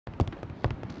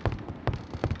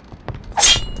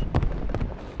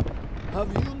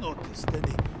Have you noticed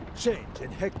any change in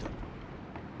Hector?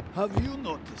 Have you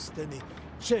noticed any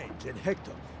change in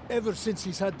Hector ever since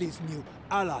he's had these new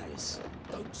allies?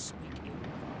 Don't speak ill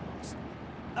of our master.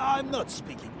 I'm not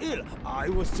speaking ill. I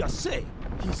was just saying,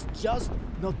 he's just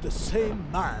not the same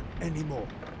man anymore.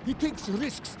 He takes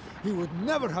risks he would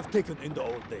never have taken in the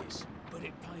old days. But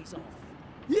it pays off.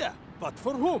 Yeah, but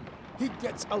for whom? He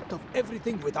gets out of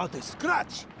everything without a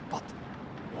scratch. But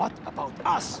what about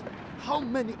us? How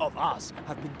many of us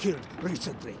have been killed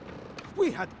recently? We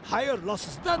had higher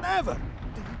losses than ever.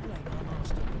 Do you blame our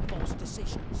master for false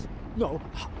decisions? No,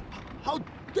 how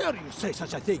dare you say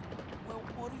such a thing? Well,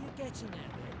 what are you getting at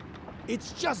then?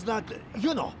 It's just that,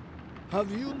 you know, have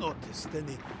you noticed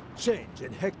any change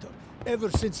in Hector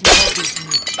ever since he had these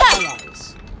new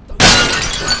allies?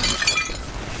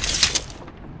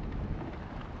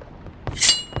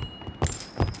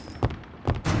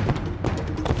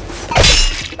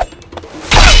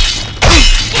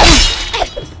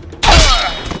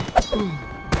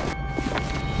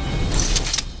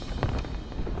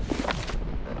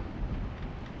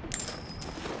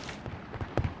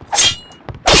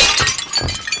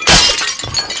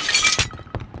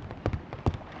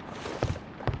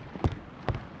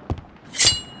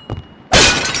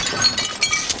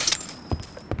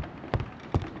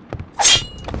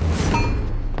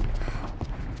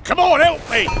 Come on, help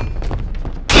me!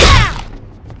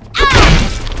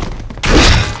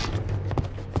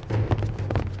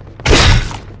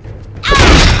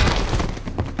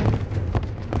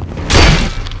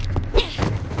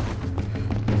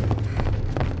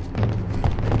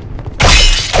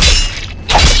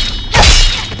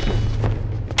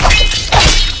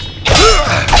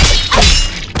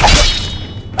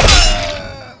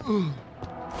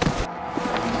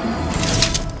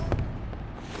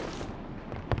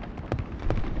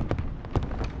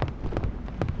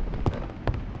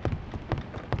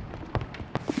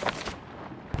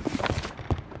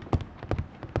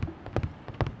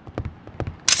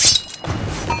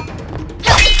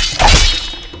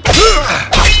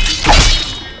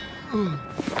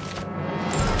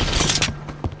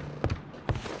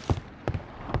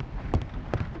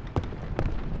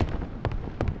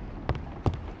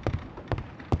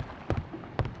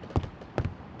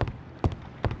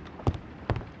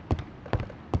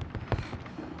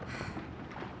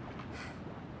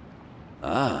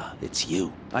 Ah, it's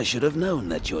you. I should have known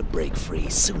that you'd break free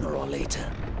sooner or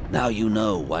later. Now you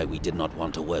know why we did not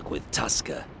want to work with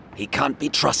Tusker. He can't be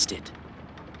trusted.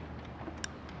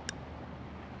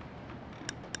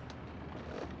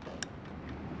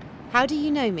 How do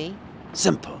you know me?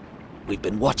 Simple. We've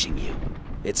been watching you.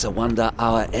 It's a wonder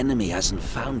our enemy hasn't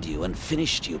found you and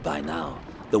finished you by now.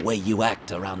 The way you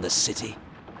act around the city.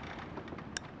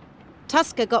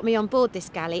 Tusker got me on board this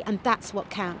galley, and that's what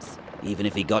counts. Even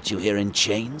if he got you here in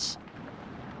chains?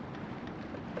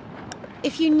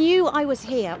 If you knew I was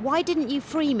here, why didn't you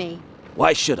free me?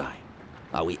 Why should I?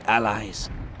 Are we allies?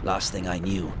 Last thing I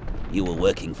knew, you were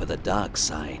working for the dark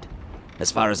side.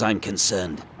 As far as I'm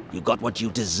concerned, you got what you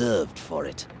deserved for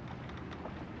it.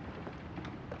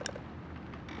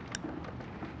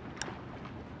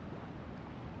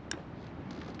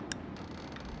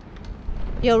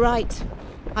 You're right.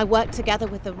 I worked together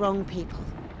with the wrong people.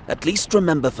 At least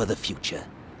remember for the future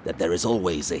that there is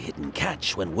always a hidden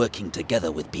catch when working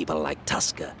together with people like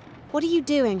Tusker. What are you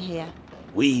doing here?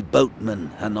 We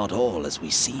boatmen are not all as we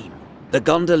seem. The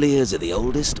gondoliers are the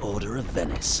oldest order of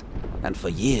Venice, and for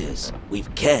years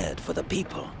we've cared for the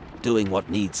people, doing what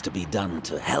needs to be done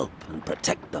to help and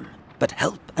protect them. But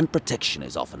help and protection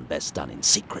is often best done in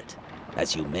secret,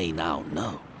 as you may now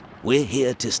know. We're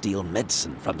here to steal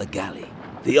medicine from the galley.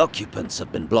 The occupants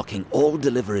have been blocking all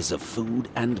deliveries of food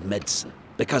and medicine.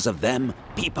 Because of them,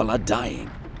 people are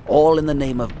dying, all in the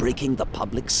name of breaking the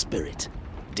public spirit.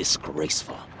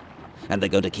 Disgraceful. And they're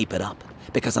going to keep it up,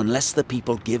 because unless the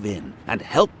people give in and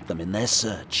help them in their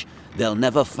search, they'll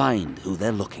never find who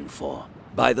they're looking for.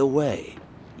 By the way,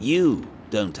 you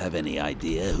don't have any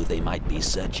idea who they might be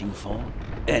searching for?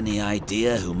 Any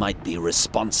idea who might be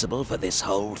responsible for this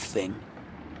whole thing?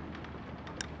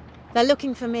 They're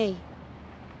looking for me.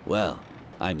 Well,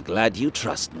 I'm glad you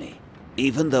trust me.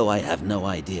 Even though I have no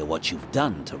idea what you've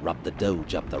done to rub the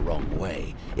Doge up the wrong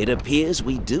way, it appears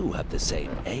we do have the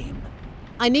same aim.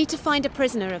 I need to find a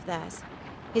prisoner of theirs.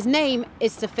 His name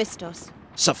is Sophistos.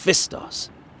 Sophistos,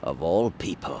 of all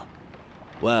people.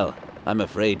 Well, I'm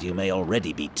afraid you may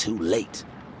already be too late.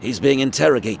 He's being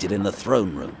interrogated in the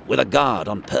throne room, with a guard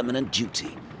on permanent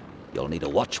duty. You'll need a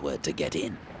watchword to get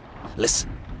in.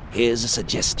 Listen, here's a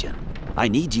suggestion. I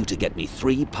need you to get me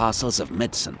 3 parcels of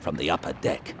medicine from the upper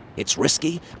deck. It's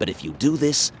risky, but if you do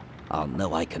this, I'll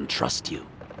know I can trust you.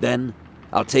 Then,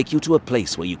 I'll take you to a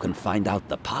place where you can find out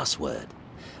the password.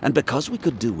 And because we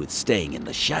could do with staying in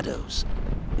the shadows,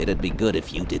 it'd be good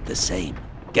if you did the same.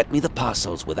 Get me the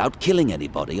parcels without killing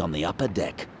anybody on the upper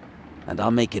deck, and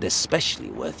I'll make it especially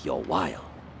worth your while.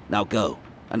 Now go,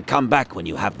 and come back when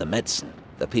you have the medicine.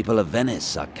 The people of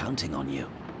Venice are counting on you.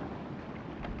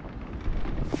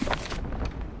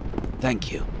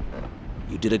 Thank you.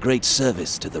 You did a great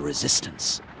service to the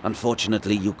Resistance.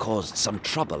 Unfortunately, you caused some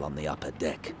trouble on the upper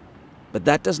deck. But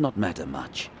that does not matter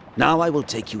much. Now I will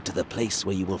take you to the place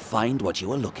where you will find what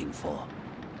you are looking for.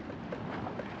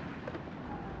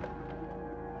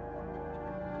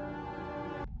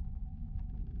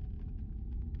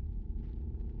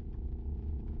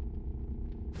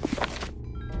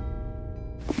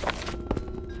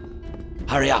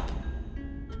 Hurry up!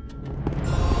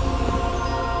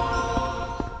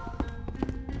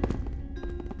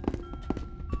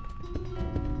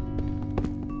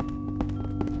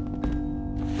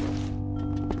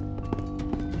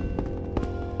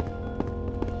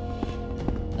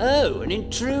 Oh, an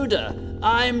intruder!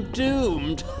 I'm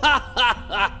doomed! Ha ha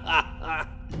ha ha ha!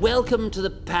 Welcome to the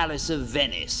Palace of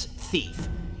Venice, thief.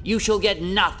 You shall get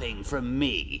nothing from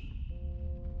me.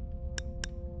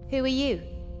 Who are you?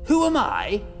 Who am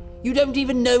I? You don't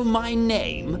even know my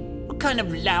name? What kind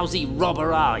of lousy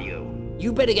robber are you?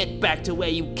 You better get back to where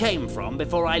you came from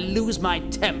before I lose my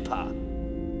temper.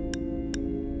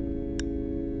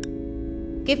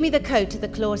 Give me the code to the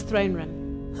Claw's throne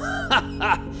room. Ha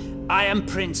ha! I am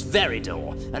Prince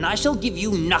Veridor, and I shall give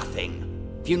you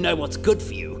nothing. If you know what's good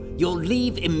for you, you'll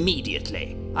leave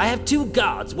immediately. I have 2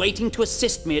 guards waiting to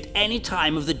assist me at any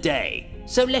time of the day.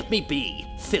 So let me be,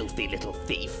 filthy little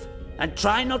thief. And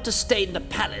try not to stay in the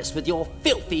palace with your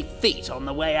filthy feet on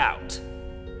the way out.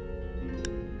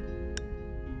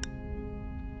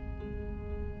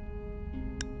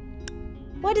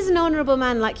 Why does an honorable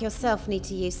man like yourself need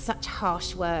to use such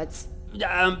harsh words?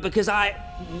 Because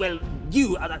well,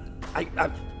 you,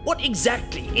 what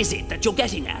exactly is it that you're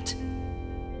getting at?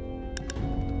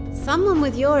 Someone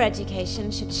with your education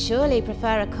should surely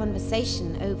prefer a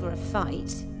conversation over a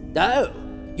fight. Oh,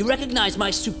 you recognize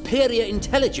my superior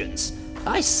intelligence.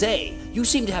 I say, you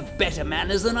seem to have better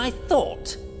manners than I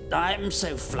thought. I'm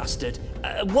so flustered.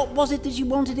 What was it that you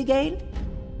wanted again?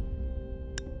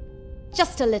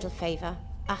 Just a little favor.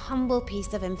 A humble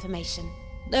piece of information.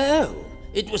 Oh,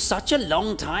 it was such a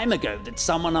long time ago that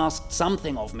someone asked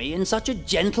something of me in such a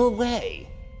gentle way.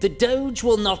 The Doge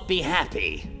will not be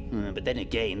happy. But then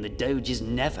again, the Doge is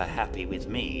never happy with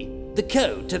me. The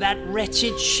code to that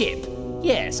wretched ship.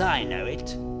 Yes, I know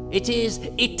it. It is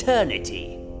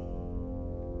eternity.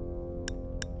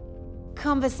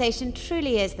 Conversation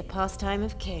truly is the pastime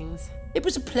of kings. It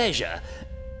was a pleasure.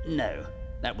 No,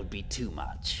 that would be too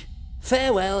much.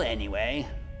 Farewell anyway.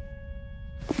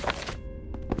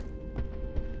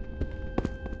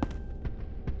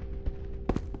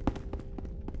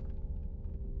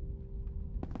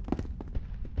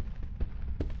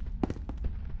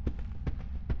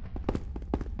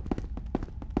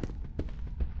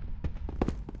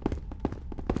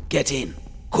 Get in,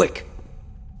 quick!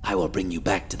 I will bring you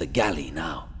back to the galley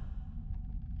now.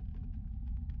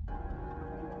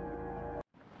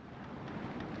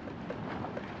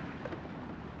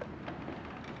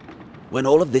 When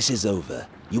all of this is over,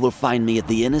 you will find me at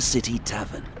the Inner City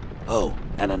Tavern. Oh,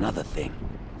 and another thing.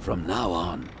 From now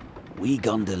on, we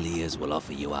gondoliers will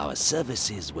offer you our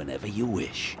services whenever you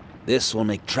wish. This will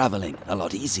make traveling a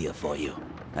lot easier for you.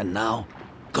 And now,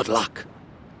 good luck!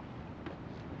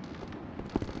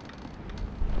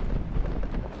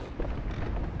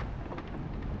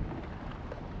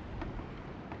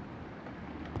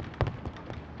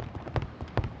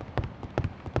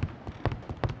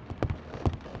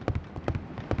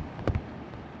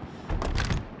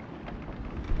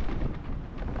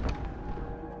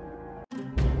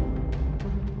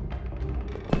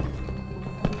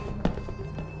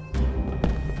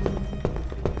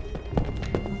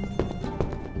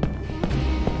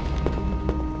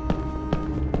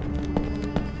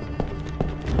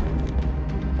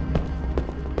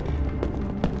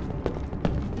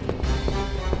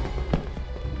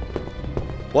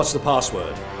 What's the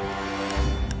password?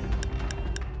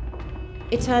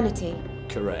 Eternity.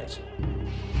 Correct.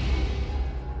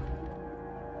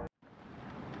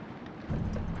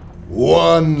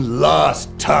 One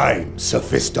last time,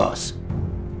 Sophistos.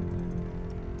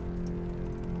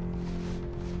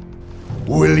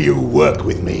 Will you work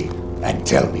with me and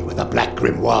tell me where the Black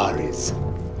Grimoire is?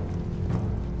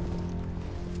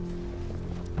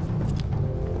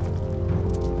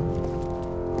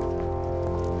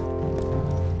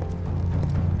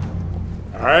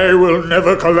 I will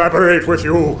never collaborate with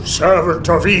you, servant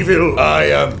of evil. I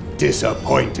am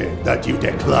disappointed that you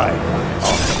decline my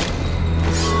offer.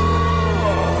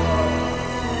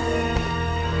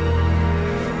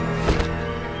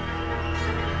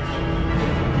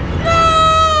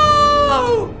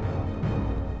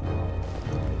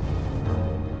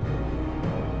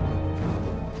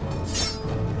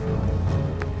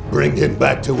 Bring him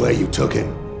back to where you took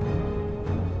him.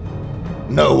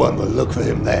 No one will look for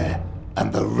him there,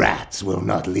 and the rats will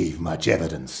not leave much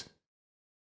evidence.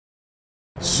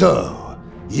 So,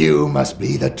 you must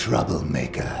be the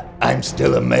troublemaker. I'm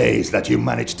still amazed that you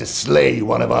managed to slay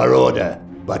one of our order,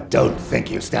 but don't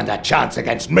think you stand a chance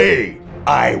against me!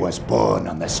 I was born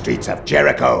on the streets of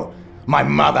Jericho. My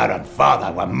mother and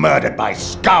father were murdered by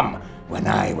scum when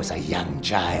I was a young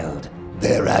child.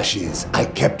 Their ashes I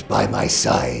kept by my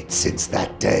side since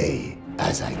that day.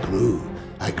 As I grew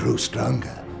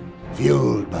stronger.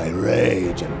 Fueled by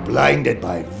rage and blinded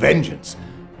by vengeance,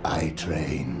 I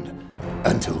trained.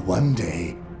 Until one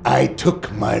day, I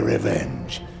took my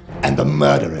revenge, and the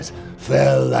murderers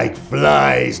fell like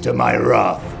flies to my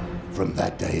wrath. From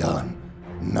that day on,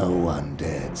 no one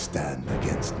dared stand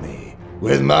against me.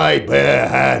 With my bare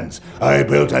hands, I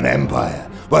built an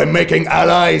empire by making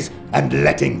allies and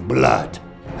letting blood.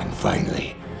 And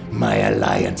finally, my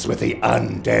alliance with the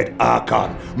undead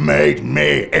Archon made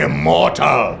me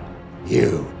immortal!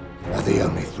 You are the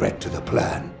only threat to the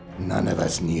plan. None of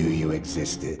us knew you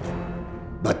existed.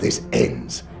 But this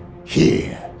ends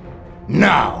here,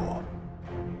 now!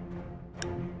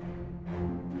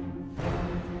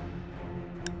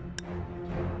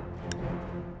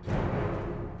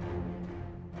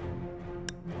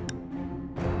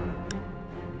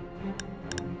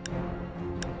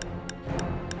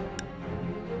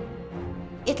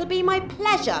 It'll be my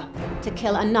pleasure to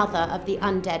kill another of the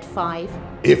undead 5.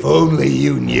 If only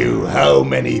you knew how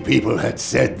many people had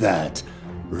said that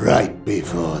right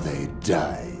before they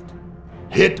died.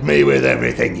 Hit me with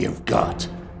everything you've got.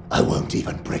 I won't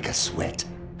even break a sweat.